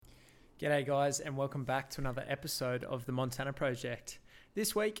G'day guys, and welcome back to another episode of the Montana Project.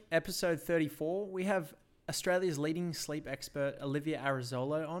 This week, episode 34, we have Australia's leading sleep expert Olivia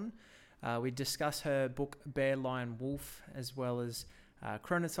Arezzolo on. We discuss her book Bear, Lion, Wolf, as well as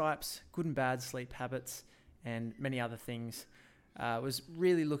chronotypes, good and bad sleep habits, and many other things. Was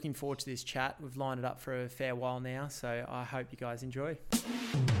really looking forward to this chat. We've lined it up for a fair while now, so I hope you guys enjoy.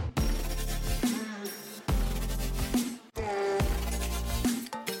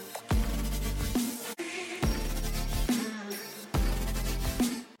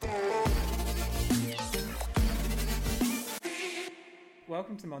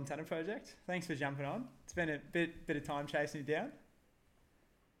 Welcome to the Montana Project. Thanks for jumping on. It's been a bit of time chasing you down.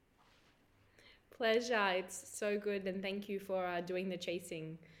 Pleasure. It's so good, and thank you for doing the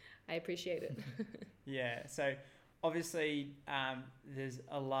chasing. I appreciate it. Yeah, so obviously there's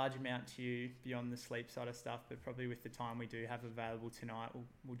a large amount to you beyond the sleep side of stuff, but probably with the time we do have available tonight,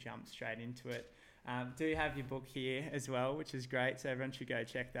 we'll jump straight into it. Do have your book here as well, which is great, so everyone should go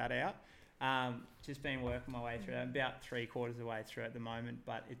check that out. Just been working my way through it. I'm about 3/4 of the way through at the moment,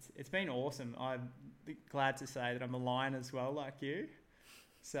 but it's been awesome. I'm glad to say that I'm a lion as well, like you.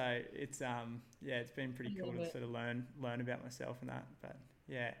 So it's it's been pretty cool to sort of learn about myself and that. But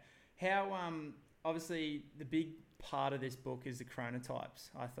yeah, how obviously the big part of this book is the chronotypes.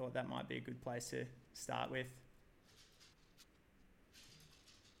 I thought that might be a good place to start with.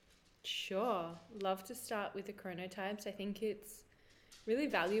 Sure. Love to start with the chronotypes. I think it's really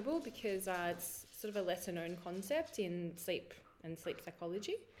valuable because it's sort of a lesser known concept in sleep and sleep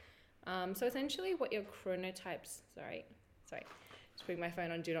psychology. So essentially what your chronotypes, sorry, just putting my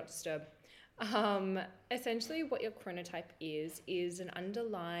phone on Do Not Disturb. Essentially what your chronotype is an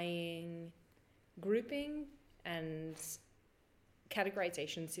underlying grouping and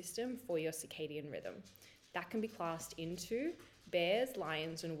categorization system for your circadian rhythm. That can be classed into bears,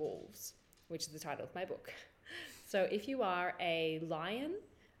 lions, and wolves, which is the title of my book. So if you are a lion,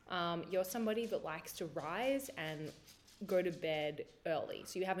 you're somebody that likes to rise and go to bed early.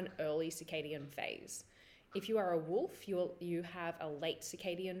 So you have an early circadian phase. If you are a wolf, you have a late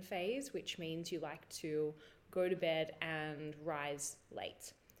circadian phase, which means you like to go to bed and rise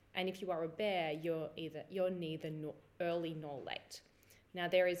late. And if you are a bear, you're neither early nor late. Now,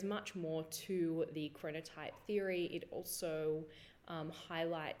 there is much more to the chronotype theory. It also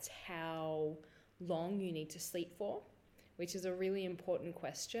highlights how long you need to sleep for, which is a really important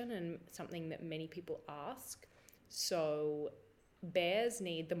question and something that many people ask. So bears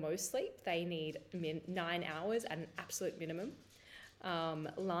need the most sleep. They need 9 hours at an absolute minimum.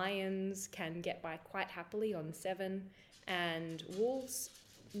 Lions can get by quite happily on 7, and wolves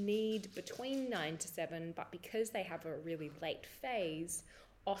need between 9 to 7, but because they have a really late phase,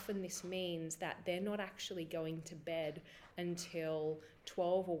 often this means that they're not actually going to bed until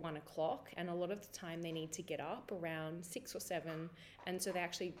 12 or 1 o'clock, and a lot of the time they need to get up around 6 or 7, and so they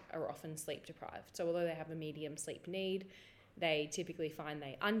actually are often sleep deprived. So although they have a medium sleep need, they typically find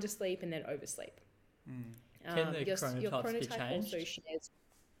they undersleep and then oversleep. Can the chronotypes be changed? Also shares.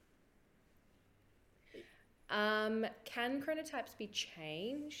 Can chronotypes be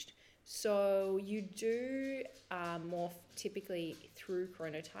changed? So you do morph typically through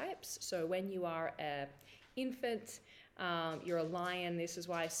chronotypes. So when you are an infant, you're a lion. This is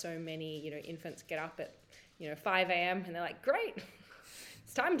why so many infants get up at 5 a.m. and they're like, great,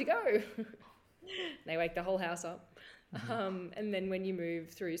 it's time to go. They wake the whole house up. And then when you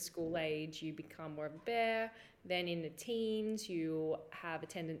move through school age, you become more of a bear. Then in the teens, you have a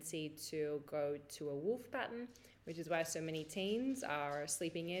tendency to go to a wolf pattern, which is why so many teens are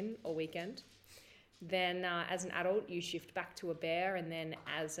sleeping in all weekend. Then as an adult, you shift back to a bear, and then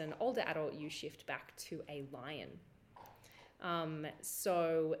as an older adult, you shift back to a lion.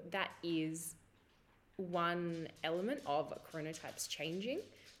 So that is one element of chronotypes changing.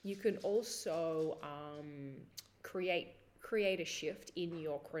 You can also create a shift in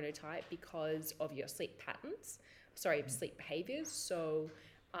your chronotype because of your sleep behaviors. So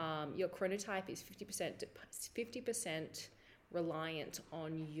your chronotype is 50% reliant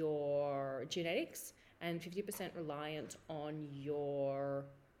on your genetics and 50% reliant on your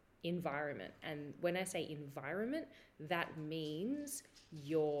environment. And when I say environment, that means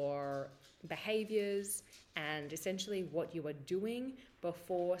your behaviors and essentially what you are doing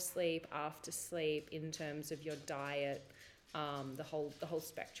before sleep, after sleep, in terms of your diet, the whole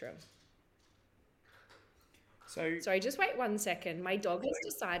spectrum. So sorry, just wait 1 second. My dog has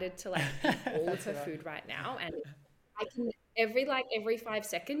decided to eat all of her food right now, and I can every 5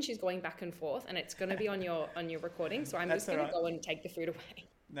 seconds she's going back and forth, and it's going to be on your recording. So I'm just going to go and take the food away.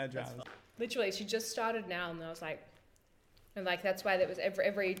 No drama. Literally, she just started now, and I was like, And like that's why that was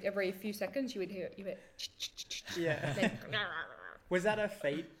every few seconds you would hear Yeah. then, Was that her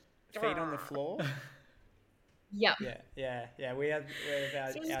feet on the floor? yeah. Yeah. We have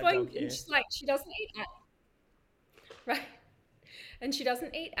So she's our going dog and here. she's like she doesn't eat at right. And she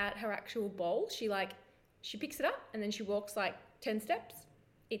doesn't eat at her actual bowl. She picks it up and then she walks like 10 steps,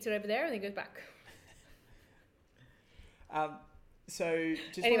 eats it over there and then goes back. So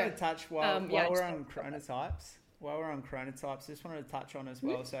just Anyway, wanted to touch while we're on chronotypes. While we're on chronotypes, just wanted to touch on as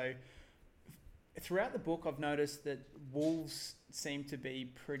well. So throughout the book, I've noticed that wolves seem to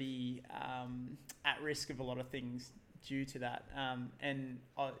be pretty at risk of a lot of things due to that. And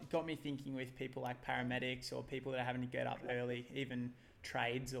it got me thinking with people like paramedics or people that are having to get up early, even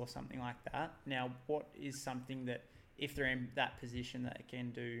trades or something like that. Now, what is something that, if they're in that position, that they can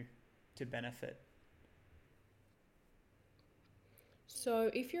do to benefit?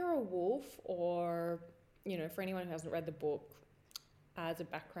 So if you're a wolf, or for anyone who hasn't read the book, as a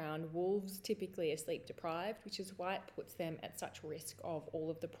background, wolves typically are sleep deprived, which is why it puts them at such risk of all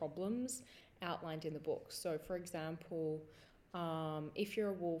of the problems outlined in the book. So for example, if you're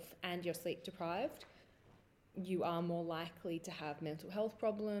a wolf and you're sleep deprived, you are more likely to have mental health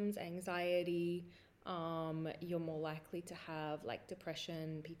problems, anxiety. You're more likely to have like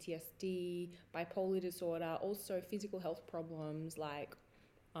depression, PTSD, bipolar disorder, also physical health problems like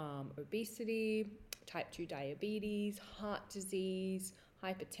obesity, type 2 diabetes, heart disease,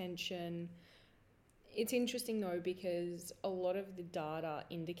 hypertension. It's interesting though because a lot of the data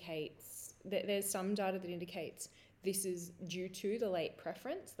indicates that there's some data that indicates this is due to the late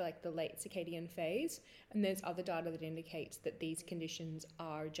preference, like the late circadian phase, and there's other data that indicates that these conditions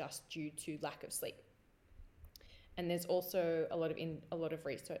are just due to lack of sleep. And there's also a lot of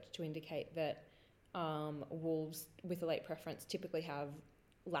research to indicate that wolves with a late preference typically have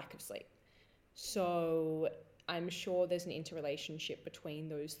lack of sleep. So I'm sure there's an interrelationship between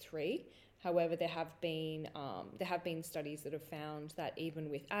those three. However, there have been studies that have found that even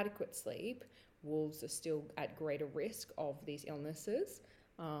with adequate sleep, wolves are still at greater risk of these illnesses.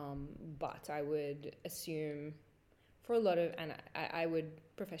 But I would assume I would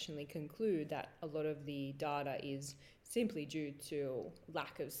professionally conclude that a lot of the data is simply due to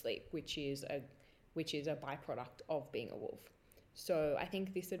lack of sleep, which is a byproduct of being a wolf. So I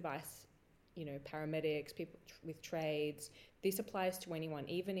think this advice, paramedics, people with trades, this applies to anyone,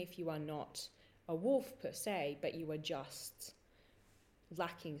 even if you are not a wolf per se, but you are just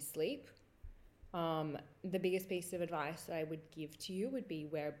lacking sleep. The biggest piece of advice that I would give to you would be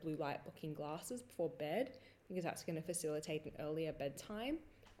wear blue light blocking glasses before bed, because that's going to facilitate an earlier bedtime,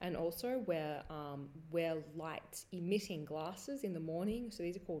 and also wear light emitting glasses in the morning. So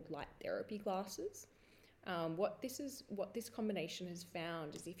these are called light therapy glasses. What this combination has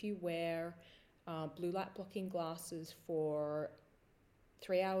found is if you wear blue light blocking glasses for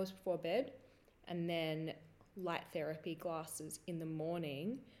 3 hours before bed, and then light therapy glasses in the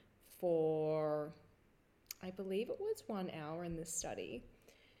morning for, I believe it was 1 hour in this study,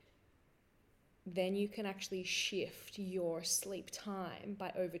 then you can actually shift your sleep time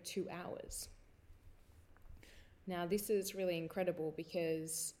by over 2 hours. Now, this is really incredible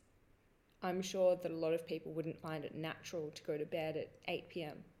because I'm sure that a lot of people wouldn't find it natural to go to bed at 8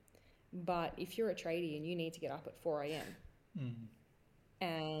 p.m. But if you're a tradie and you need to get up at 4 a.m.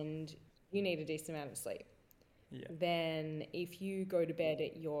 And you need a decent amount of sleep, then if you go to bed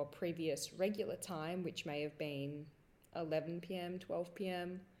at your previous regular time, which may have been 11 p.m., 12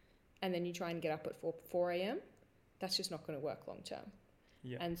 p.m., and then you try and get up at 4 a.m., that's just not going to work long term.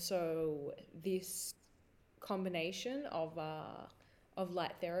 Yeah. And so this combination of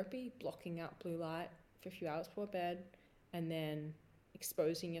light therapy, blocking out blue light for a few hours before bed, and then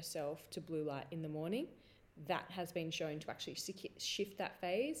exposing yourself to blue light in the morning, that has been shown to actually shift that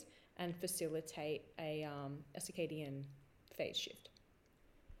phase and facilitate a circadian phase shift.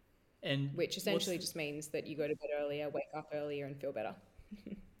 And which essentially just means that you go to bed earlier, wake up earlier, and feel better.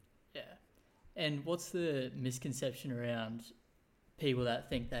 Yeah. And what's the misconception around people that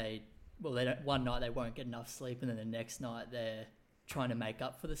think they don't, one night they won't get enough sleep and then the next night they're trying to make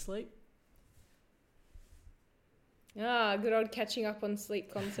up for the sleep? Good old catching up on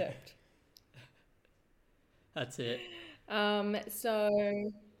sleep concept. That's it. So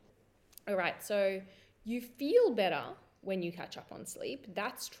you feel better when you catch up on sleep.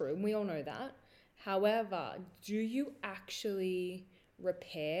 That's true. We all know that. However, do you actually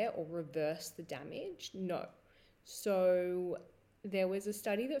repair or reverse the damage? No. So there was a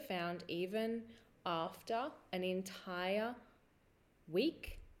study that found even after an entire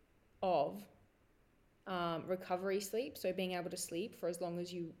week of recovery sleep, so being able to sleep for as long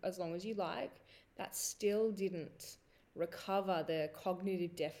as you like, that still didn't recover the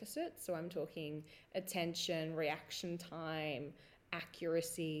cognitive deficits. So I'm talking attention, reaction time,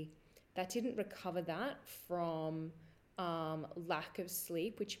 accuracy. That didn't recover that from lack of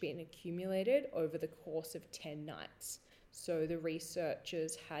sleep, which had been accumulated over the course of 10 nights. So the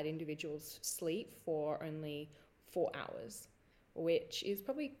researchers had individuals sleep for only 4 hours, which is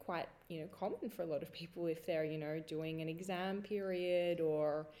probably quite, common for a lot of people if they're, doing an exam period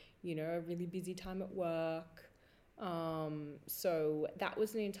or, a really busy time at work. So that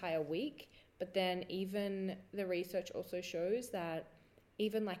was an entire week. But then even the research also shows that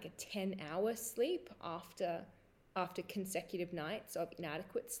even like a 10-hour sleep after consecutive nights of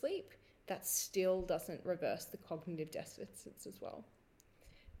inadequate sleep, that still doesn't reverse the cognitive deficits as well.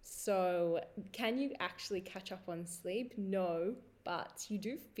 So can you actually catch up on sleep? No, but you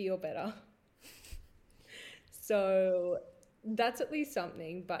do feel better. So that's at least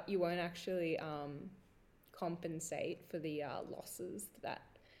something, but you won't actually compensate for the losses that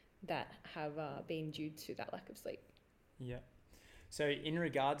have been due to that lack of sleep. Yeah. So in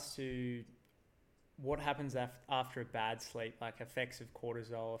regards to what happens after a bad sleep, like effects of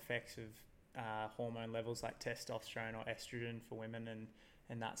cortisol, effects of hormone levels like testosterone or estrogen for women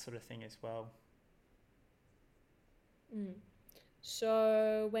and that sort of thing as well.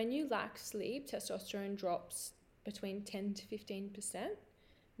 So when you lack sleep, testosterone drops between 10 to 15%.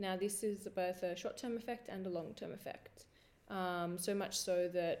 Now this is both a short-term effect and a long-term effect. So much so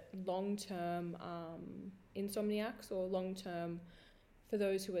that long-term insomniacs or long-term, for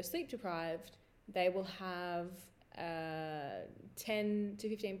those who are sleep deprived, they will have 10 to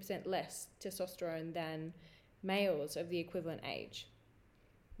 15% less testosterone than males of the equivalent age.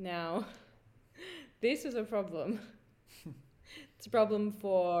 Now, this is a problem. It's a problem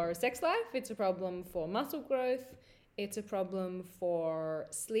for sex life, it's a problem for muscle growth, it's a problem for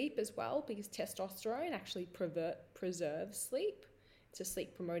sleep as well, because testosterone actually preserves sleep. It's a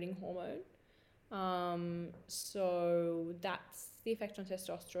sleep promoting hormone. So that's the effect on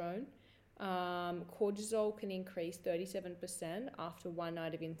testosterone. Cortisol can increase 37% after one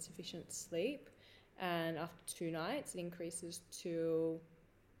night of insufficient sleep, and after 2 nights it increases to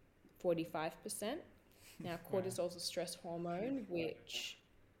 45%. Now cortisol is a stress hormone which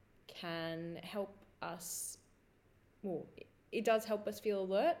can help us, it does help us feel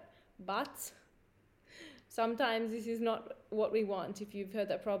alert, but sometimes this is not what we want. If you've heard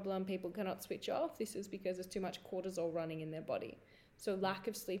that problem, people cannot switch off, this is because there's too much cortisol running in their body. So lack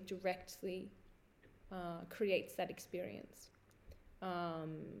of sleep directly creates that experience.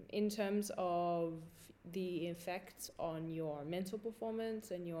 In terms of the effects on your mental performance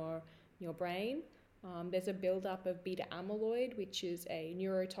and your brain, there's a buildup of beta amyloid, which is a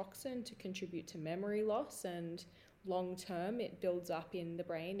neurotoxin to contribute to memory loss, and long term it builds up in the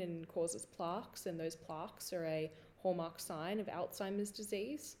brain and causes plaques, and those plaques are a hallmark sign of Alzheimer's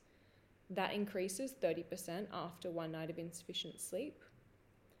disease. That increases 30% after one night of insufficient sleep.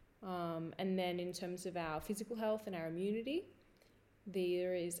 And then in terms of our physical health and our immunity,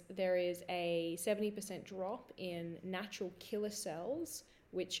 there is a 70% drop in natural killer cells,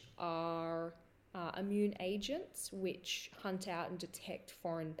 which are immune agents which hunt out and detect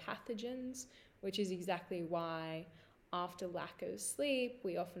foreign pathogens, which is exactly why after lack of sleep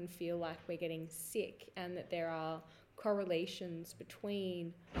we often feel like we're getting sick, and that there are correlations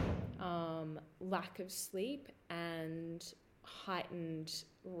between lack of sleep and heightened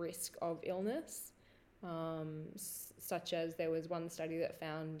risk of illness, such as there was one study that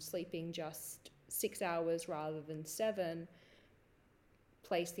found sleeping just 6 hours rather than 7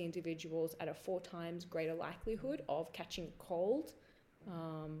 placed the individuals at a 4 times greater likelihood of catching a cold,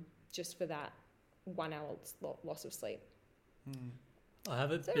 just for that 1 hour loss of sleep. I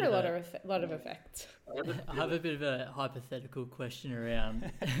have a lot of effects. I have a bit of a hypothetical question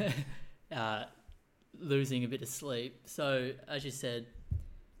around losing a bit of sleep. So as you said,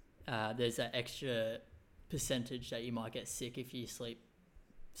 there's that extra percentage that you might get sick if you sleep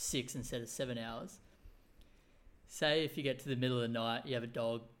 6 instead of 7 hours. Say if you get to the middle of the night, you have a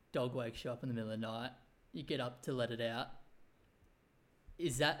dog wakes you up in the middle of the night, you get up to let it out.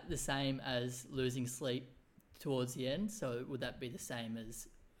 Is that the same as losing sleep towards the end? So would that be the same as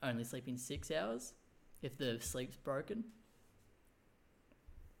only sleeping 6 hours if the sleep's broken?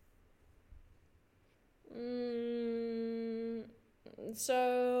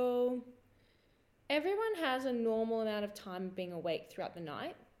 So everyone has a normal amount of time being awake throughout the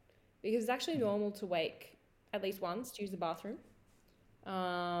night, because it's actually normal to wake at least once to use the bathroom.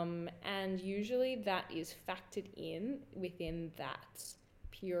 And usually that is factored in within that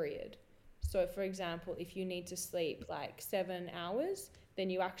period. So for example, if you need to sleep like 7 hours, then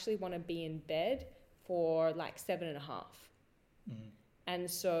you actually want to be in bed for like 7.5. And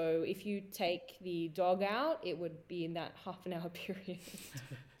so if you take the dog out, it would be in that half an hour period.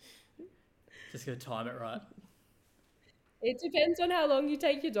 Just got to time it right. It depends on how long you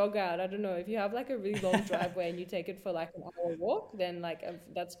take your dog out. I don't know. If you have like a really long driveway and you take it for like an hour walk, then like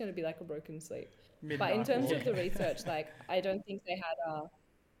that's going to be like a broken sleep. But in terms of the research, like I don't think they had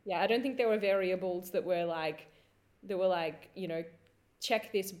I don't think there were variables that were like, you know,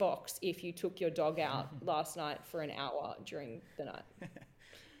 check this box if you took your dog out last night for an hour during the night.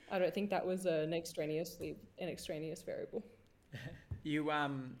 I don't think that was an extraneous variable. You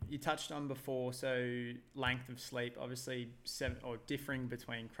touched on before, so length of sleep, obviously 7 or differing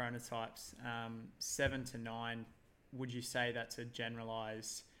between chronotypes. 7 to 9, would you say that's a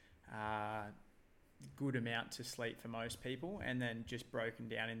generalized good amount to sleep for most people? And then just broken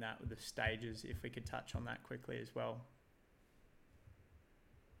down in that with the stages, if we could touch on that quickly as well.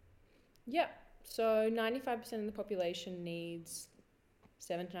 Yeah, so 95% of the population needs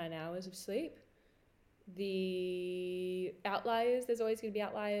 7 to 9 hours of sleep. The outliers, there's always going to be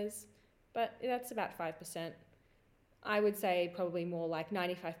outliers, but that's about 5%. I would say probably more like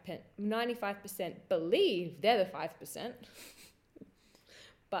 95% believe they're the 5%.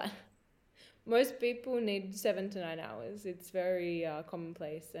 But most people need 7 to 9 hours. It's very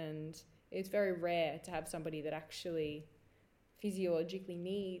commonplace, and it's very rare to have somebody that actually physiologically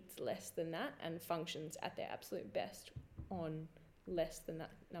needs less than that and functions at their absolute best on less than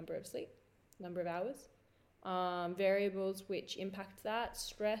that number of hours. Variables which impact that.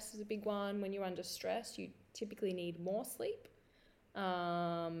 Stress is a big one. When you're under stress, you typically need more sleep.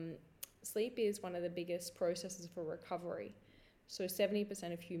 Sleep is one of the biggest processes for recovery. So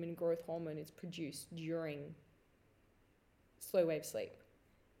 70% of human growth hormone is produced during slow wave sleep.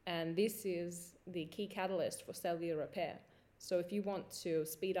 And this is the key catalyst for cellular repair. So if you want to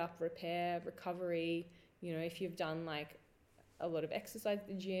speed up repair, recovery, you know, if you've done like a lot of exercise at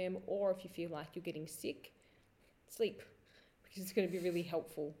the gym, or if you feel like you're getting sick, sleep, because it's going to be really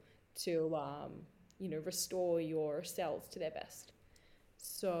helpful to, restore your cells to their best.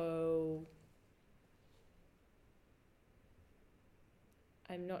 So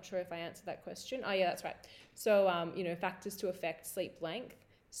I'm not sure if I answered that question. Oh yeah, that's right. So, factors to affect sleep length.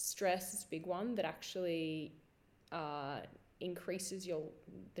 Stress is a big one that actually increases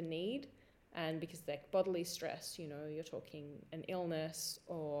the need. And because like bodily stress, you're talking an illness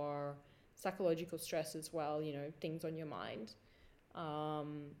or psychological stress as well, things on your mind.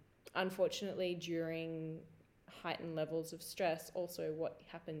 Unfortunately, during heightened levels of stress, also what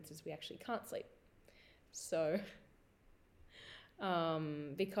happens is we actually can't sleep. So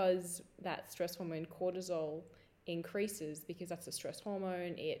because that stress hormone cortisol increases, because that's a stress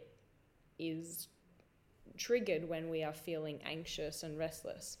hormone, it is triggered when we are feeling anxious and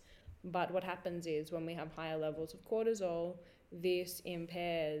restless. But what happens is when we have higher levels of cortisol, this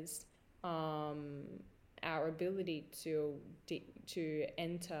impairs our ability to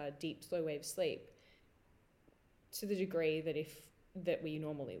enter deep slow wave sleep to the degree that we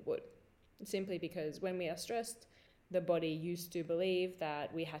normally would. Simply because when we are stressed, the body used to believe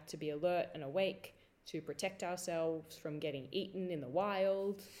that we had to be alert and awake to protect ourselves from getting eaten in the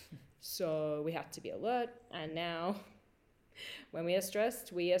wild. So we had to be alert, and now when we are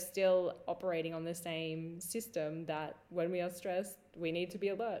stressed, we are still operating on the same system that when we are stressed, we need to be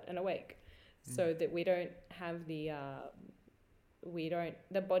alert and awake, so that we don't have the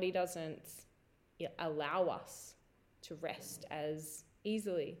body doesn't allow us to rest as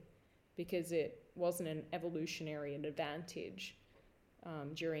easily, because it wasn't an evolutionary advantage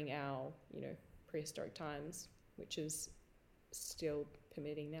during our prehistoric times, which is still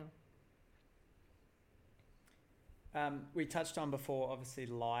permitting now. We touched on before, obviously,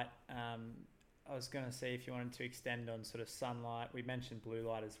 light. I was going to see if you wanted to extend on sort of sunlight. We mentioned blue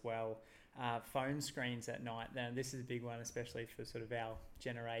light as well. Phone screens at night. Now, this is a big one, especially for sort of our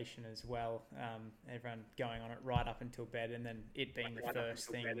generation as well. Everyone going on it right up until bed, and then it being the first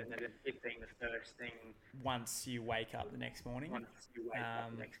thing. Once you wake up the next morning.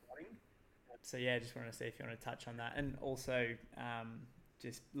 So yeah, just wanted to see if you want to touch on that, and also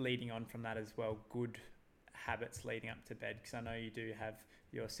just leading on from that as well, good habits leading up to bed, because I know you do have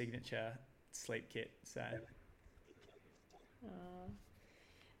your signature sleep kit. So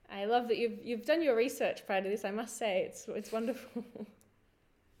I love that you've done your research prior to this. I must say it's wonderful.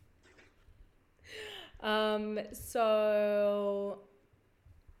 So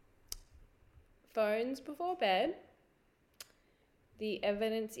phones before bed. The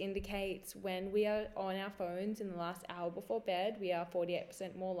evidence indicates when we are on our phones in the last hour before bed, we are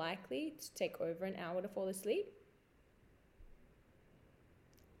 48% more likely to take over an hour to fall asleep.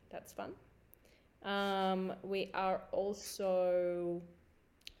 That's fun. We are also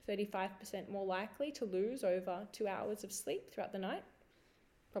 35% more likely to lose over 2 hours of sleep throughout the night,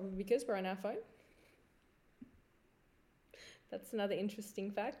 probably because we're on our phone. That's another interesting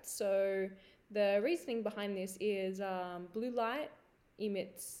fact. So the reasoning behind this is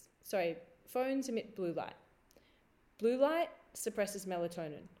phones emit blue light. Blue light suppresses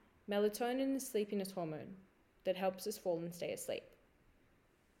melatonin. Melatonin is sleepiness hormone that helps us fall and stay asleep.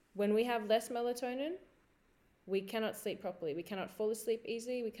 When we have less melatonin, we cannot sleep properly. We cannot fall asleep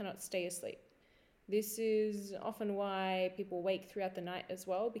easily. We cannot stay asleep. This is often why people wake throughout the night as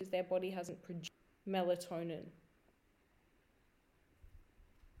well, because their body hasn't produced melatonin.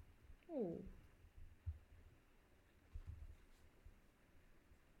 Ooh.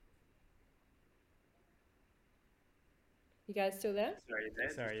 You guys still there?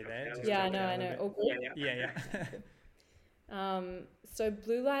 Sorry, you there? Just Yeah, I dropped know, out I a know. bit. All good? Yeah. So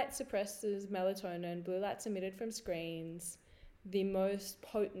blue light suppresses melatonin. Blue light's emitted from screens. The most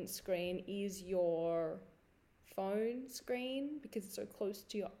potent screen is your phone screen because it's so close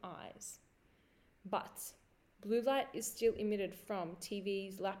to your eyes. But blue light is still emitted from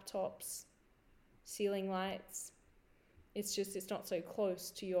TVs, laptops, ceiling lights. It's just, it's not so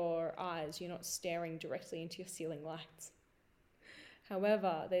close to your eyes. You're not staring directly into your ceiling lights.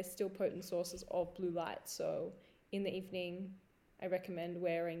 However, there's still potent sources of blue light. So in the evening, I recommend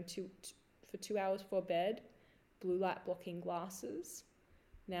wearing for 2 hours before bed, blue light blocking glasses.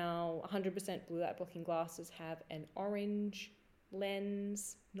 Now, 100% blue light blocking glasses have an orange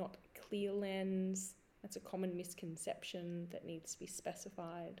lens, not a clear lens. That's a common misconception that needs to be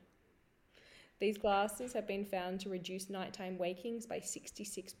specified. These glasses have been found to reduce nighttime wakings by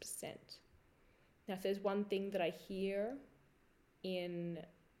 66%. Now, if there's one thing that I hear in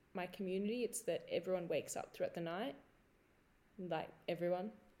my community, it's that everyone wakes up throughout the night, like everyone,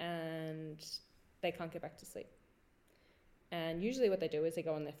 and they can't get back to sleep. And usually what they do is they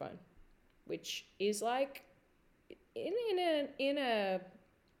go on their phone, which is like in a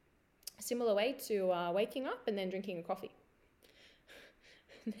similar way to waking up and then drinking a coffee.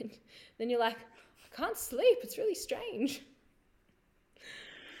 then you're like, I can't sleep. It's really strange.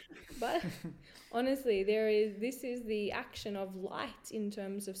 But honestly, this is the action of light in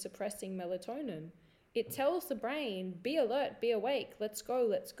terms of suppressing melatonin. It tells the brain, be alert, be awake, let's go,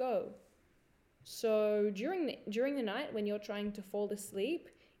 let's go. So during the night when you're trying to fall asleep,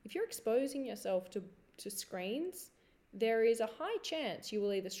 if you're exposing yourself to screens, there is a high chance you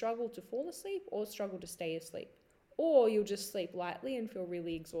will either struggle to fall asleep or struggle to stay asleep. Or you'll just sleep lightly and feel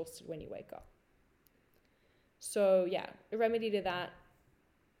really exhausted when you wake up. So yeah, a remedy to that,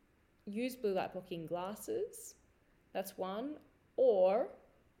 use blue light blocking glasses. That's one. Or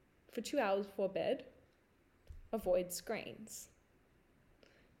for 2 hours before bed, avoid screens.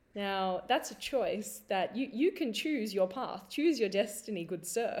 Now, that's a choice that you can choose your path, choose your destiny, good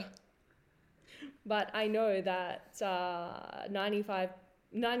sir. But I know that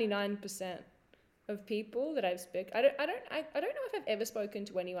 99% of people that I've spoken, I don't know if I've ever spoken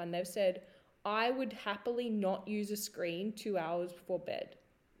to anyone. They've said, I would happily not use a screen 2 hours before bed.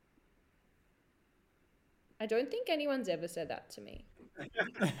 I don't think anyone's ever said that to me.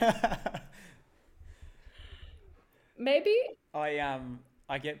 Maybe. I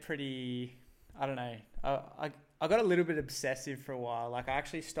get pretty, I don't know, I got a little bit obsessive for a while. Like I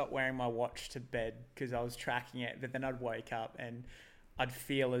actually stopped wearing my watch to bed because I was tracking it, but then I'd wake up and I'd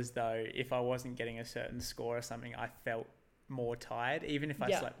feel as though if I wasn't getting a certain score or something, I felt more tired, even if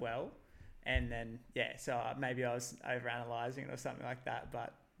I slept well. And then, so maybe I was overanalyzing it or something like that.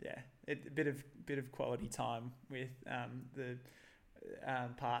 But yeah, a bit of quality time with the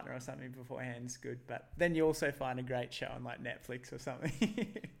partner or something beforehand is good. But then you also find a great show on like Netflix or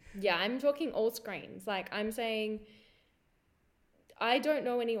something. Yeah, I'm talking all screens. Like I'm saying, I don't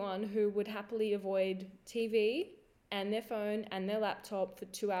know anyone who would happily avoid TV and their phone and their laptop for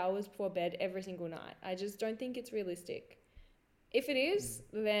 2 hours before bed every single night. I just don't think it's realistic. If it is,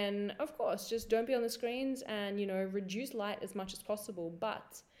 then of course, just don't be on the screens and, reduce light as much as possible.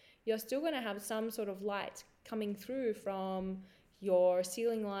 But you're still going to have some sort of light coming through from your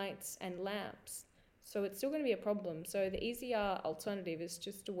ceiling lights and lamps. So it's still going to be a problem. So the easier alternative is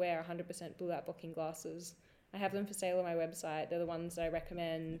just to wear 100% blue light blocking glasses. I have them for sale on my website. They're the ones that I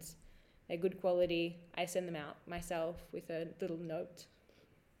recommend. They're good quality. I send them out myself with a little note.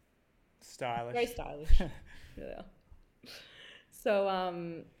 Stylish. Very stylish. Really are.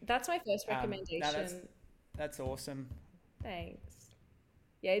 So that's my first recommendation. No, that's awesome. Thanks.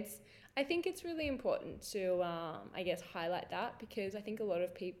 Yeah, I think it's really important to, highlight that because I think a lot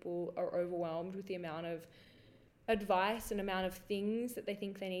of people are overwhelmed with the amount of advice and amount of things that they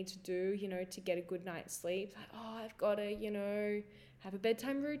think they need to do, to get a good night's sleep. Like, oh, I've got to, have a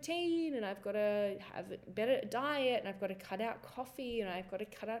bedtime routine, and I've got to have a better diet, and I've got to cut out coffee, and I've got to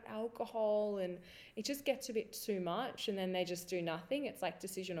cut out alcohol, and it just gets a bit too much, and then they just do nothing. It's like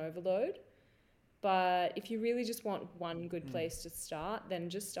decision overload. But if you really just want one good place to start, then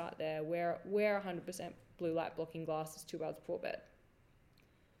just start there. Wear 100% blue light blocking glasses 2 hours before bed.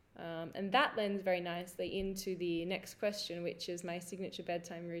 And that lends very nicely into the next question, which is my signature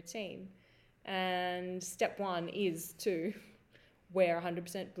bedtime routine. And step 1 is to wear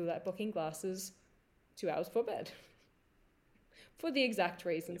 100% blue light blocking glasses 2 hours before bed for the exact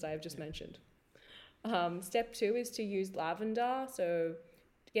reasons I've just mentioned. Step 2 is to use lavender. So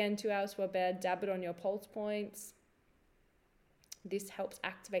again, 2 hours before bed, dab it on your pulse points. This helps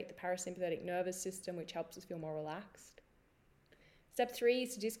activate the parasympathetic nervous system, which helps us feel more relaxed. Step 3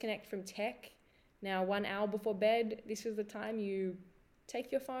 is to disconnect from tech. Now, 1 hour before bed, this is the time you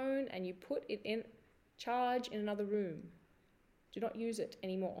take your phone and you put it in charge in another room. Do not use it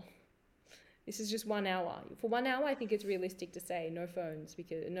anymore. This is just 1 hour. For 1 hour, I think it's realistic to say no phones,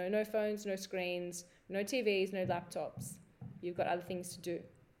 because no phones, no screens, no TVs, no laptops. You've got other things to do,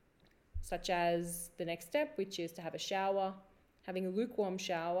 such as the next step, which is to have a shower. Having a lukewarm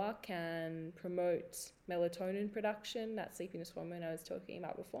shower can promote melatonin production, that sleepiness hormone I was talking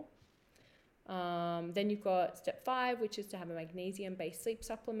about before. Then you've got step 5, which is to have a magnesium-based sleep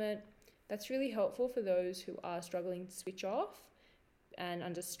supplement. That's really helpful for those who are struggling to switch off and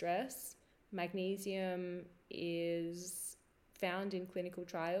under stress. Magnesium is found in clinical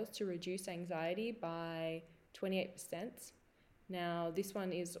trials to reduce anxiety by 28%. Now, this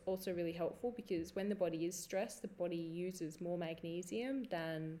one is also really helpful because when the body is stressed, the body uses more magnesium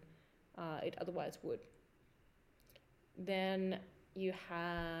than it otherwise would. Then you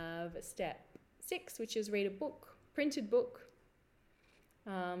have step 6, which is read a book, printed book.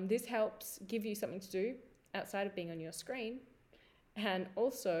 This helps give you something to do outside of being on your screen, and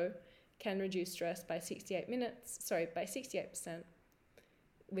also can reduce stress by 68%,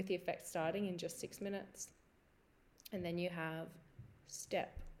 with the effect starting in just 6 minutes. And then you have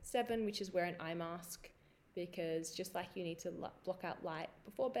step 7, which is wear an eye mask, because just like you need to block out light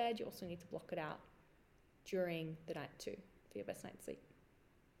before bed, you also need to block it out during the night too, for your best night's sleep.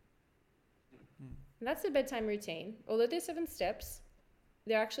 And that's the bedtime routine. Although there's 7 steps,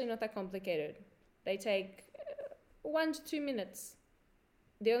 they're actually not that complicated. They take 1 to 2 minutes.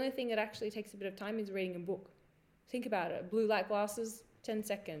 The only thing that actually takes a bit of time is reading a book. Think about it. Blue light glasses, 10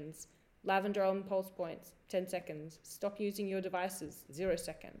 seconds. Lavender on pulse points, 10 seconds. Stop using your devices, 0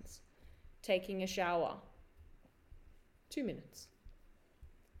 seconds. Taking a shower, 2 minutes.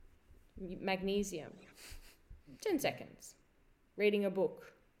 Magnesium, 10 seconds. Reading a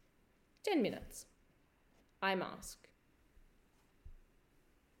book, 10 minutes. Eye mask,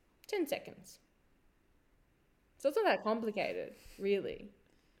 10 seconds. So it's not that complicated, really.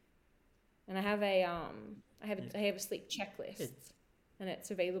 And I have a sleep checklist, and it's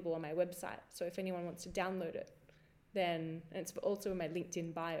available on my website. So if anyone wants to download it, then it's also in my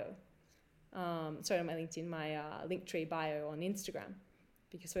LinkedIn bio. My Linktree bio on Instagram.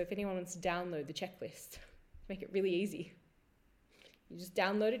 So if anyone wants to download the checklist, make it really easy. You just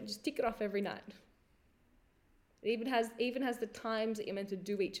download it, just tick it off every night. It even has the times that you're meant to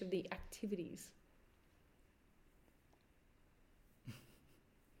do each of the activities.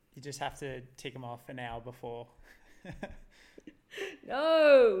 You just have to tick them off an hour before.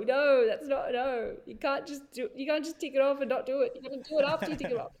 No, that's not, no. You can't just tick it off and not do it. You got to do it after you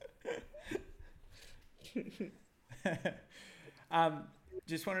tick it off.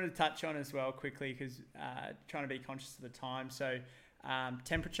 Just wanted to touch on as well quickly, because trying to be conscious of the time. So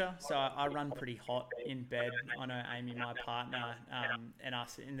temperature. So I run pretty hot in bed. I know Amy, my partner, and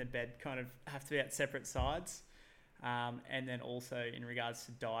us in the bed kind of have to be at separate sides. And then also in regards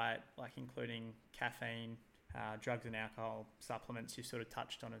to diet, like including caffeine, drugs and alcohol supplements, you sort of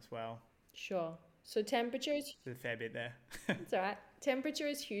touched on as well. Sure. So temperature is... There's a fair bit there. That's all right. Temperature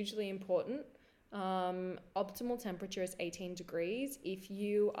is hugely important. Optimal temperature is 18 degrees. If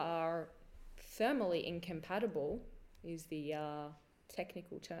you are thermally incompatible, is the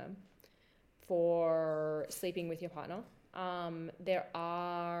technical term for sleeping with your partner, there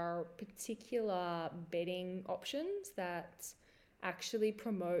are particular bedding options that actually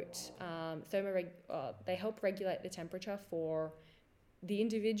promote they help regulate the temperature for the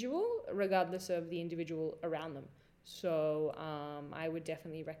individual, regardless of the individual around them. So I would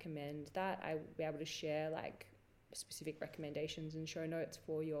definitely recommend that. I would be able to share like specific recommendations and show notes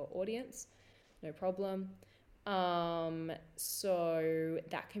for your audience, no problem. So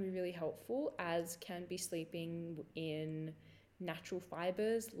that can be really helpful, as can be sleeping in natural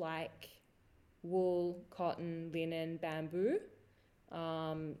fibers like wool, cotton, linen, bamboo.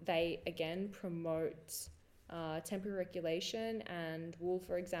 They again promote temporary regulation, and wool,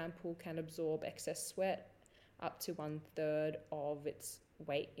 for example, can absorb excess sweat up to 1/3 of its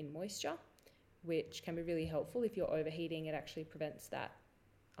weight in moisture, which can be really helpful. If you're overheating, it actually prevents that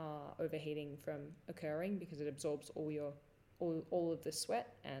overheating from occurring because it absorbs all of the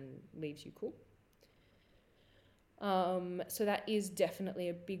sweat and leaves you cool. So that is definitely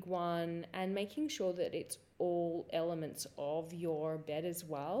a big one, and making sure that it's all elements of your bed as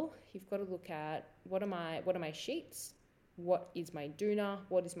well. You've got to look at what are my sheets, what is my doona,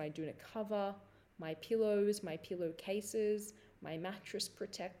 what is my doona cover, my pillows, my pillow cases, my mattress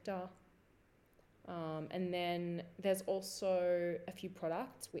protector. And then there's also a few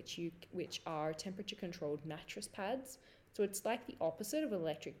products which are temperature controlled mattress pads. So it's like the opposite of an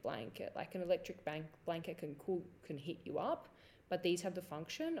electric blanket. Like an electric blanket can heat you up, but these have the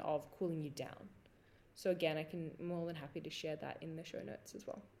function of cooling you down. So again, I'm more than happy to share that in the show notes as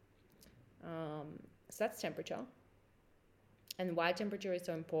well. So that's temperature. And why temperature is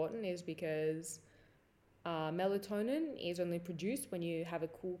so important is because melatonin is only produced when you have a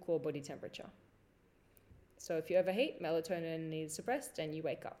cool core body temperature. So if you overheat, melatonin is suppressed and you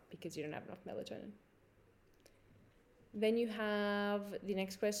wake up because you don't have enough melatonin. Then you have the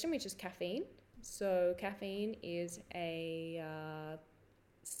next question, which is caffeine. So caffeine is a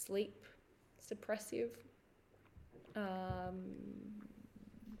sleep suppressive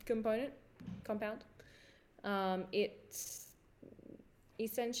compound. It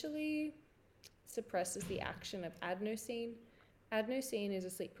essentially suppresses the action of adenosine. Adenosine is a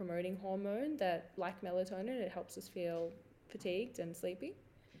sleep promoting hormone that, like melatonin, it helps us feel fatigued and sleepy.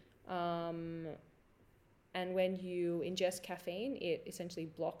 And when you ingest caffeine, it essentially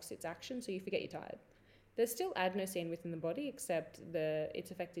blocks its action, so you forget you're tired. There's still adenosine within the body, except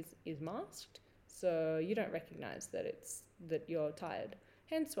its effect is masked, so you don't recognize that you're tired.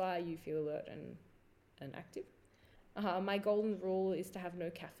 Hence why you feel alert and active. My golden rule is to have no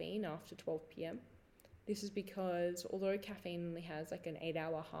caffeine after 12 p.m. This is because although caffeine only has like an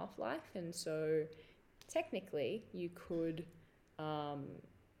 8-hour half-life, and so technically you could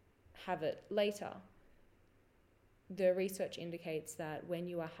have it later, the research indicates that when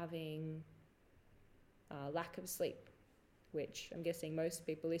you are having lack of sleep, which I'm guessing most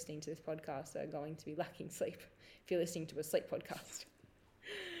people listening to this podcast are going to be lacking sleep if you're listening to a sleep podcast,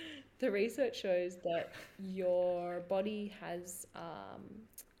 the research shows that your body has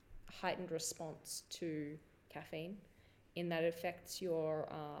heightened response to caffeine, in that it affects your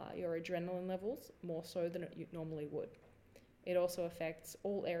adrenaline levels more so than it normally would. It also affects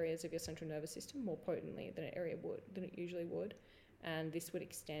all areas of your central nervous system more potently than it usually would, and this would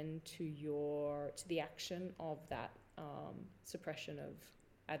extend to the action of that suppression of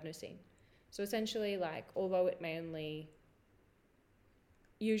adenosine. So essentially, like, although it may only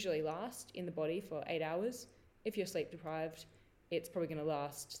usually last in the body for 8 hours, if you're sleep deprived, it's probably going to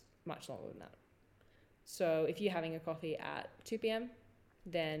last much longer than that. So if you're having a coffee at 2 p.m.,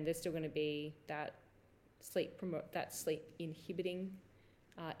 then there's still going to be that sleep inhibiting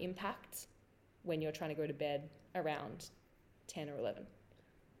impact when you're trying to go to bed around 10 or 11.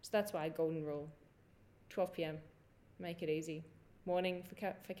 So that's why golden rule, 12 p.m, make it easy. Morning for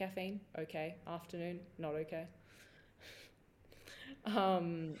caffeine, okay. Afternoon, not okay.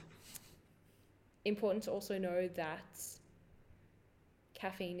 Important to also know that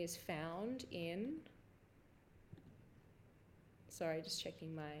caffeine is found in, sorry, just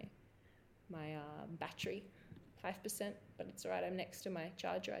checking my battery, 5%, but it's all right. I'm next to my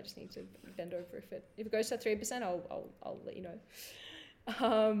charger. I just need to bend over. If it goes to 3%, I'll let you know.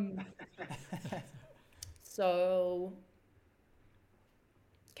 So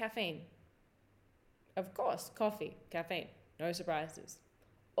caffeine, of course, coffee, caffeine, no surprises.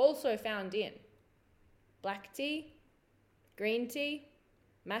 Also found in black tea, green tea,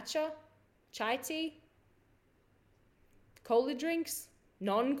 matcha, chai tea, cola drinks,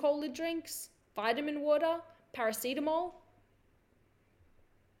 non-cola drinks, vitamin water, paracetamol.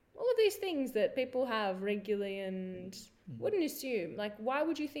 All of these things that people have regularly and wouldn't assume. Like, why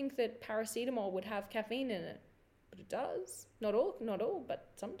would you think that paracetamol would have caffeine in it? But it does. Not all, but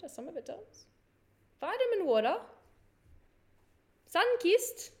some of it does. Vitamin water,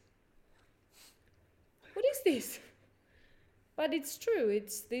 sun-kissed. What is this? But it's true.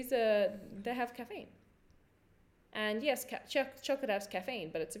 They have caffeine. And yes, chocolate has caffeine,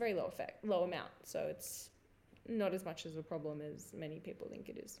 but it's a very low amount. So it's not as much as a problem as many people think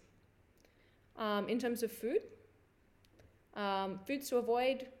it is. In terms of food, foods to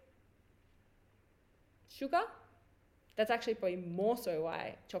avoid: sugar. That's actually probably more so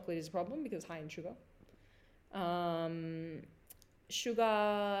why chocolate is a problem, because it's high in sugar.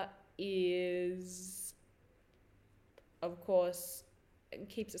 Sugar is, of course, it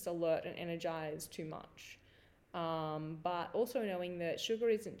keeps us alert and energized too much. But also knowing that sugar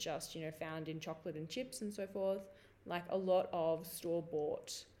isn't just, found in chocolate and chips and so forth. Like a lot of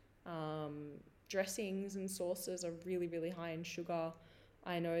store-bought dressings and sauces are really, really high in sugar.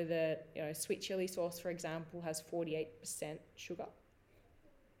 I know that, sweet chili sauce, for example, has 48% sugar.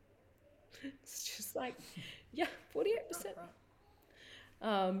 It's just like, yeah, 48%.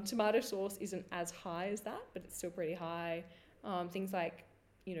 Tomato sauce isn't as high as that, but it's still pretty high. Things like,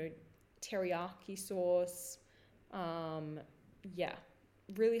 teriyaki sauce,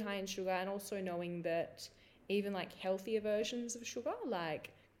 really high in sugar. And also knowing that even like healthier versions of sugar,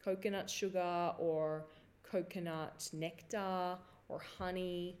 like coconut sugar or coconut nectar or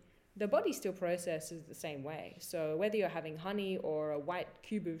honey, the body still processes the same way. So whether you're having honey or a white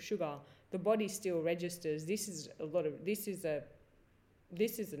cube of sugar, the body still registers this is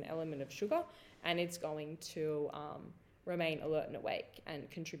an element of sugar, and it's going to remain alert and awake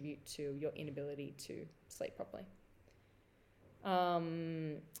and contribute to your inability to sleep properly.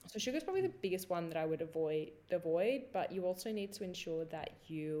 So sugar is probably the biggest one that I would avoid, but you also need to ensure that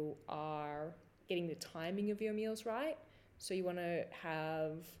you are getting the timing of your meals right. So you want to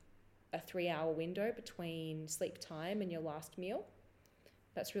have a 3-hour window between sleep time and your last meal.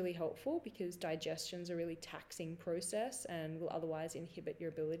 That's really helpful because digestion's a really taxing process and will otherwise inhibit your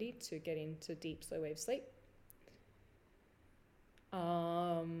ability to get into deep slow wave sleep.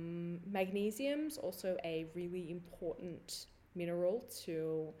 Magnesium's also a really important mineral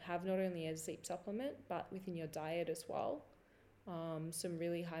to have not only as a sleep supplement but within your diet as well. Some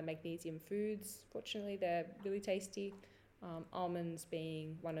really high magnesium foods, fortunately they're really tasty. Almonds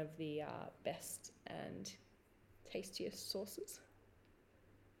being one of the best and tastiest sources.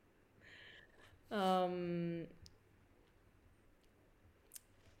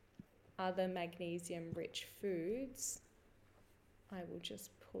 Other magnesium rich foods, I will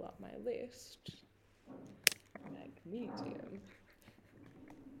just pull up my list. Magnesium. There we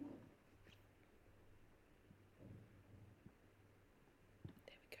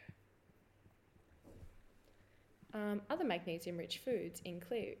go. Other magnesium rich foods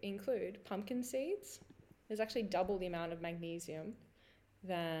include pumpkin seeds. There's actually double the amount of magnesium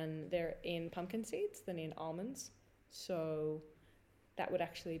than there in pumpkin seeds than in almonds, so that would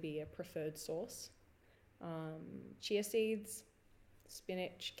actually be a preferred source. Chia seeds,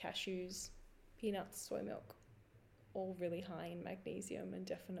 spinach, cashews, peanuts, soy milk, all really high in magnesium and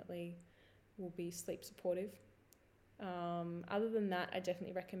definitely will be sleep supportive. Other than that, I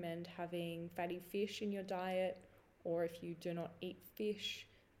definitely recommend having fatty fish in your diet, or if you do not eat fish,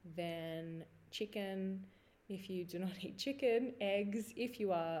 then chicken. If you do not eat chicken, eggs. If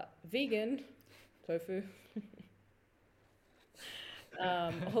you are vegan, tofu.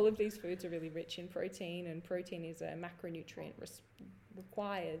 All of these foods are really rich in protein, and protein is a macronutrient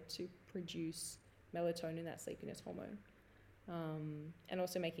required to produce melatonin, that sleepiness hormone. And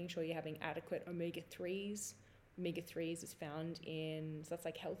also making sure you're having adequate omega-3s. Omega-3s is found in, so that's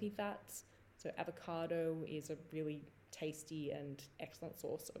like healthy fats. So avocado is a really tasty and excellent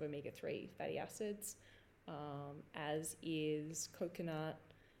source of omega-3 fatty acids. As is coconut,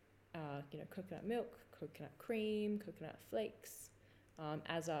 coconut milk, coconut cream, coconut flakes,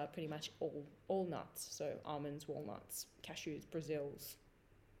 as are pretty much all nuts, so almonds, walnuts, cashews, Brazils,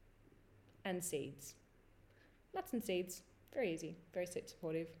 and seeds. Nuts and seeds, very easy, very sleep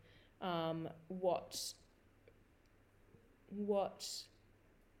supportive. What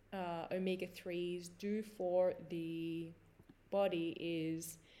omega-3s do for the body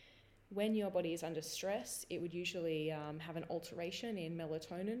is, when your body is under stress, it would usually have an alteration in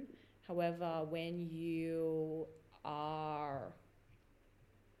melatonin. However, when you have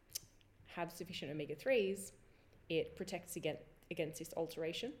sufficient omega-3s, it protects against this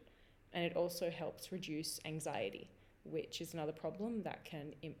alteration, and it also helps reduce anxiety, which is another problem that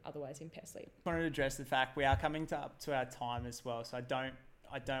can otherwise impair sleep. I wanted to address the fact we are coming up to our time as well, so I don't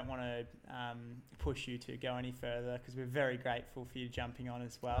want to push you to go any further because we're very grateful for you jumping on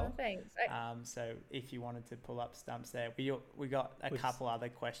as well. Oh, thanks. So if you wanted to pull up stumps there, we got a couple other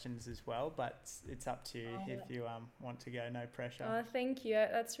questions as well, but it's up to you if you want to go. No pressure. Oh, thank you.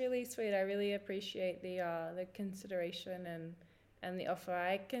 That's really sweet. I really appreciate the consideration and the offer.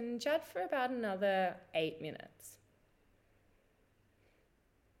 I can chat for about another 8 minutes.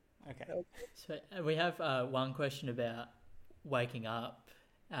 Okay. So we have one question about waking up.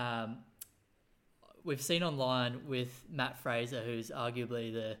 we've seen online with Matt Fraser, who's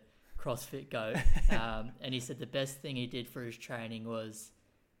arguably the CrossFit GOAT, and he said the best thing he did for his training was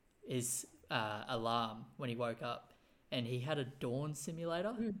his alarm when he woke up, and he had a dawn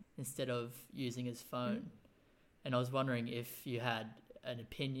simulator instead of using his phone. And I was wondering if you had an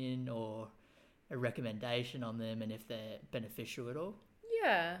opinion or a recommendation on them and if they're beneficial at all.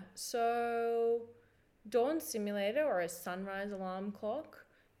 Yeah, so dawn simulator or a sunrise alarm clock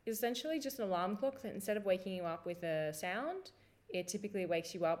is essentially just an alarm clock that instead of waking you up with a sound, it typically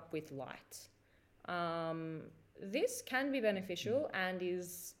wakes you up with light. This can be beneficial and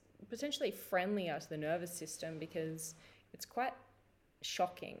is potentially friendlier to the nervous system because it's quite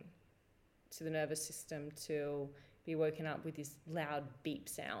shocking to the nervous system to be woken up with this loud beep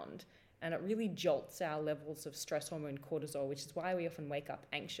sound. And it really jolts our levels of stress hormone cortisol, which is why we often wake up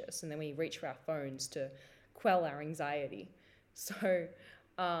anxious and then we reach for our phones to quell our anxiety. So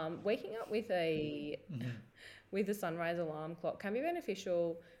waking up with a sunrise alarm clock can be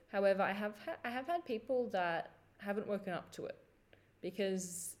beneficial. However, I have had people that haven't woken up to it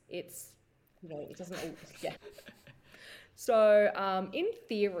because it's, it doesn't, yeah. So in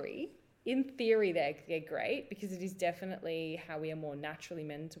theory, they're great because it is definitely how we are more naturally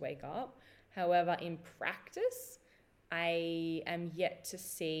meant to wake up. However, in practice, I am yet to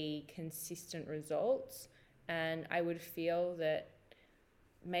see consistent results, and I would feel that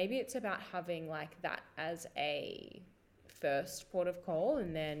maybe it's about having like that as a first port of call,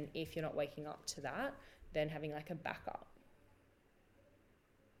 and then if you're not waking up to that, then having like a backup.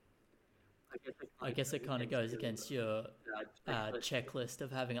 I guess it kind of goes against your checklist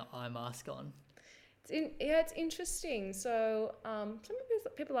of having an eye mask on. It's interesting. So some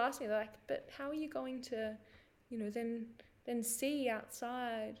people ask me, they're like, but how are you going to, then see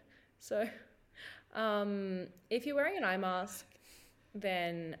outside? So if you're wearing an eye mask,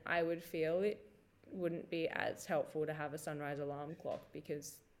 then I would feel it wouldn't be as helpful to have a sunrise alarm clock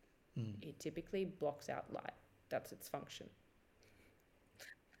because it typically blocks out light. That's its function.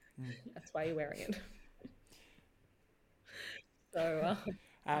 That's why you're wearing it. So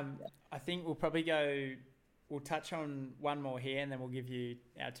I think we'll touch on one more here and then we'll give you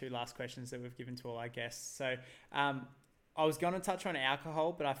our two last questions that we've given to all our guests. So I was going to touch on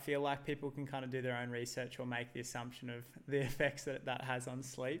alcohol, but I feel like people can kind of do their own research or make the assumption of the effects that has on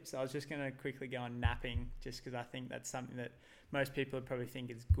sleep. So I was just going to quickly go on napping just because I think that's something that most people would probably think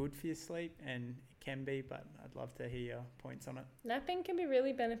is good for your sleep, and it can be, but I'd love to hear your points on it. Napping can be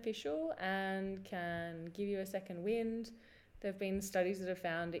really beneficial and can give you a second wind. There have been studies that have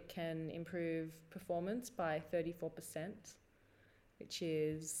found it can improve performance by 34%, which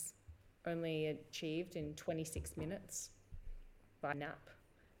is only achieved in 26 minutes by nap.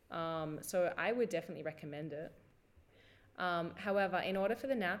 So I would definitely recommend it. However, in order for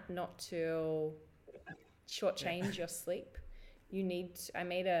the nap not to shortchange your sleep, I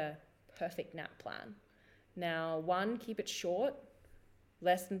made a perfect nap plan. Now, 1, keep it short,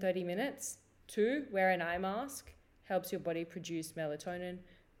 less than 30 minutes. 2, wear an eye mask, helps your body produce melatonin.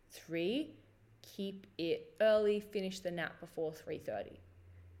 3, keep it early, finish the nap before 3:30.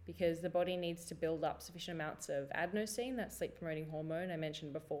 Because the body needs to build up sufficient amounts of adenosine, that sleep-promoting hormone I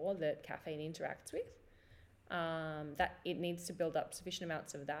mentioned before that caffeine interacts with. That it needs to build up sufficient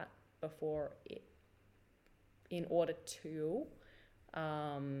amounts of that in order to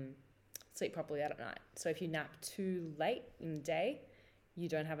sleep properly at night. So if you nap too late in the day, you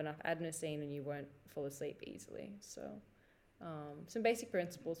don't have enough adenosine and you won't fall asleep easily. So some basic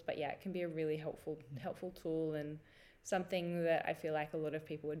principles, but yeah, it can be a really helpful tool and something that I feel like a lot of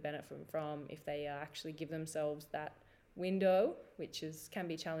people would benefit from if they actually give themselves that window, which can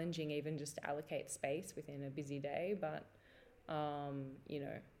be challenging even just to allocate space within a busy day. But, a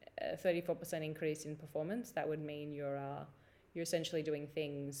 34% increase in performance, that would mean you're essentially doing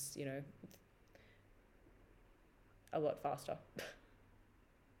things, a lot faster.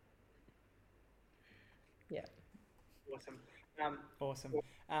 Yeah. Awesome.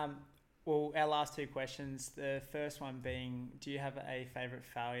 Well, our last two questions. The first one being, do you have a favourite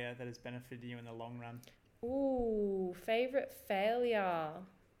failure that has benefited you in the long run? Ooh, favourite failure.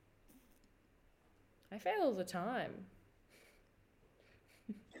 I fail all the time.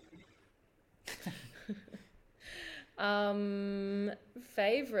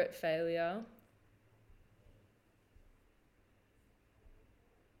 Favourite failure.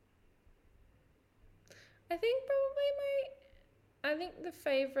 I think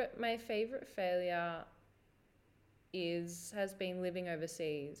my favourite failure has been living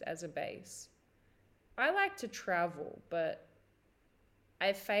overseas as a base. I like to travel, but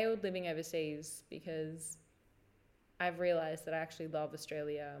I failed living overseas because I've realised that I actually love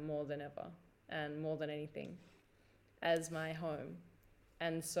Australia more than ever. and more than anything as my home.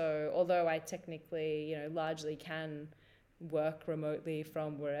 And so although I technically, largely can work remotely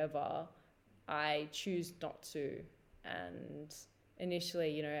from wherever, I choose not to. And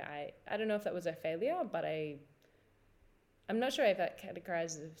initially, I don't know if that was a failure, but I'm not sure if that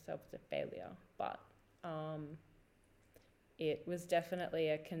categorizes itself as a failure, but it was definitely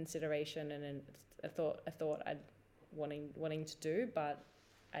a consideration and a thought I'd wanting to do, but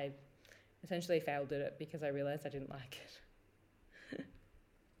I essentially failed at it because I realized I didn't like it.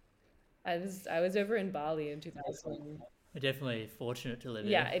 I was over in Bali in 2000. We're definitely fortunate to live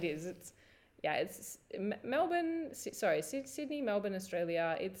Yeah, here. it is. It's Melbourne. Sorry, Sydney, Melbourne,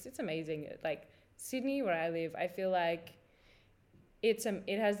 Australia. It's amazing. Like Sydney, where I live, I feel like it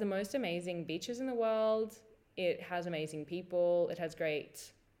has the most amazing beaches in the world. It has amazing people. It has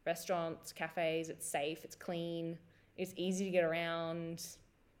great restaurants, cafes. It's safe. It's clean. It's easy to get around.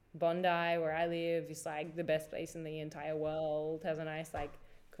 Bondi, where I live, is like the best place in the entire world. It has a nice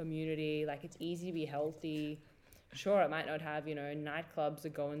community. Like it's easy to be healthy. Sure, it might not have nightclubs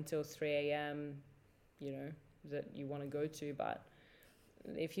that go until 3 a.m. That you want to go to, but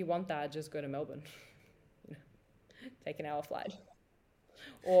if you want that, just go to Melbourne. Take an hour flight,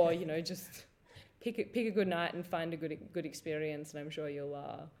 or just pick a good night and find a good experience, and I'm sure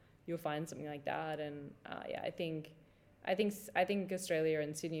you'll find something like that. And I think Australia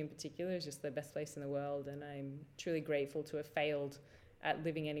and Sydney in particular is just the best place in the world, and I'm truly grateful to have failed at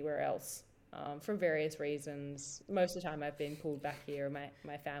living anywhere else for various reasons. Most of the time I've been pulled back here.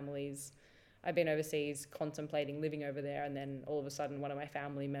 My family's, I've been overseas contemplating living over there, and then all of a sudden one of my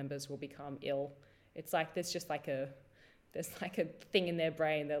family members will become ill. It's like there's a thing in their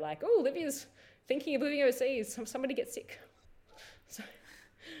brain. They're like, oh, Olivia's thinking of living overseas. Somebody gets sick. So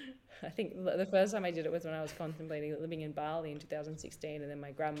I think the first time I did it was when I was contemplating living in Bali in 2016, and then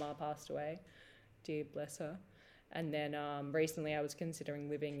my grandma passed away. Dear bless her. And then recently I was considering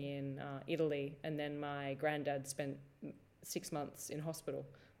living in Italy, and then my granddad spent 6 months in hospital.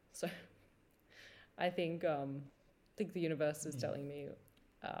 So I think the universe is telling me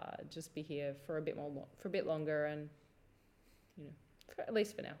just be here for a bit longer, and at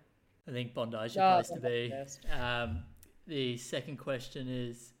least for now. I think Bondi's your place to be. The second question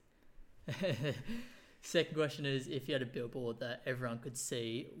is if you had a billboard that everyone could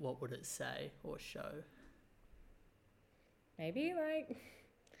see, what would it say or show? Maybe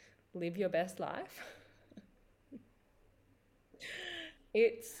live your best life.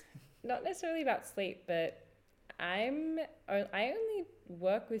 It's not necessarily about sleep, but I only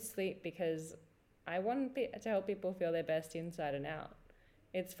work with sleep because I want to help people feel their best inside and out.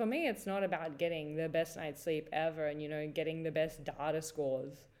 For me, it's not about getting the best night's sleep ever and, getting the best data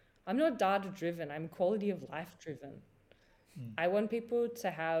scores. I'm not data driven. I'm quality of life driven. I want people to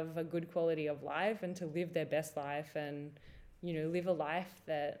have a good quality of life and to live their best life and, live a life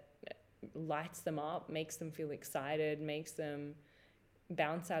that lights them up, makes them feel excited, makes them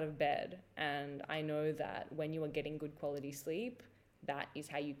bounce out of bed. And I know that when you are getting good quality sleep, that is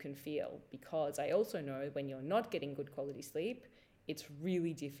how you can feel, because I also know when you're not getting good quality sleep, it's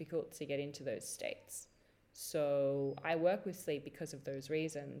really difficult to get into those states. So I work with sleep because of those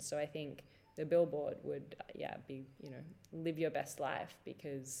reasons. So I think the billboard would, be, live your best life,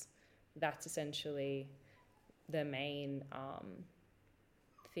 because that's essentially the main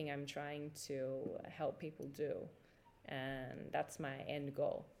thing I'm trying to help people do. And that's my end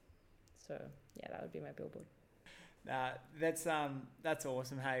goal. So that would be my billboard. That's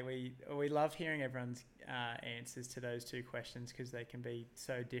awesome. Hey, we love hearing everyone's answers to those two questions, because they can be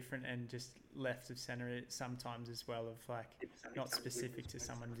so different and just left of center sometimes as well, of not specific to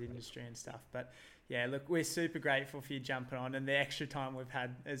someone's industry and stuff. But yeah, look, we're super grateful for you jumping on and the extra time we've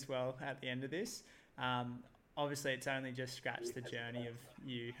had as well at the end of this. Obviously it's only just scratched the journey of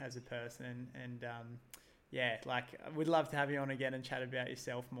you as a person, and we'd love to have you on again and chat about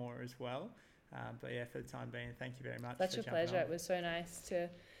yourself more as well. But for the time being, thank you very much. Such a pleasure. It was so nice to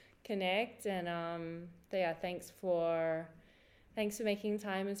connect, and thanks for making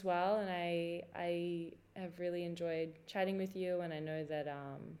time as well. And I have really enjoyed chatting with you, and I know that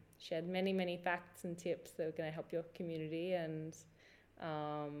shared many facts and tips that are going to help your community, and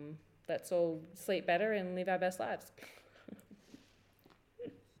let's all sleep better and live our best lives.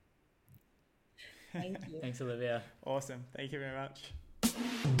 Thank you. Thanks, Olivia. Awesome. Thank you very much.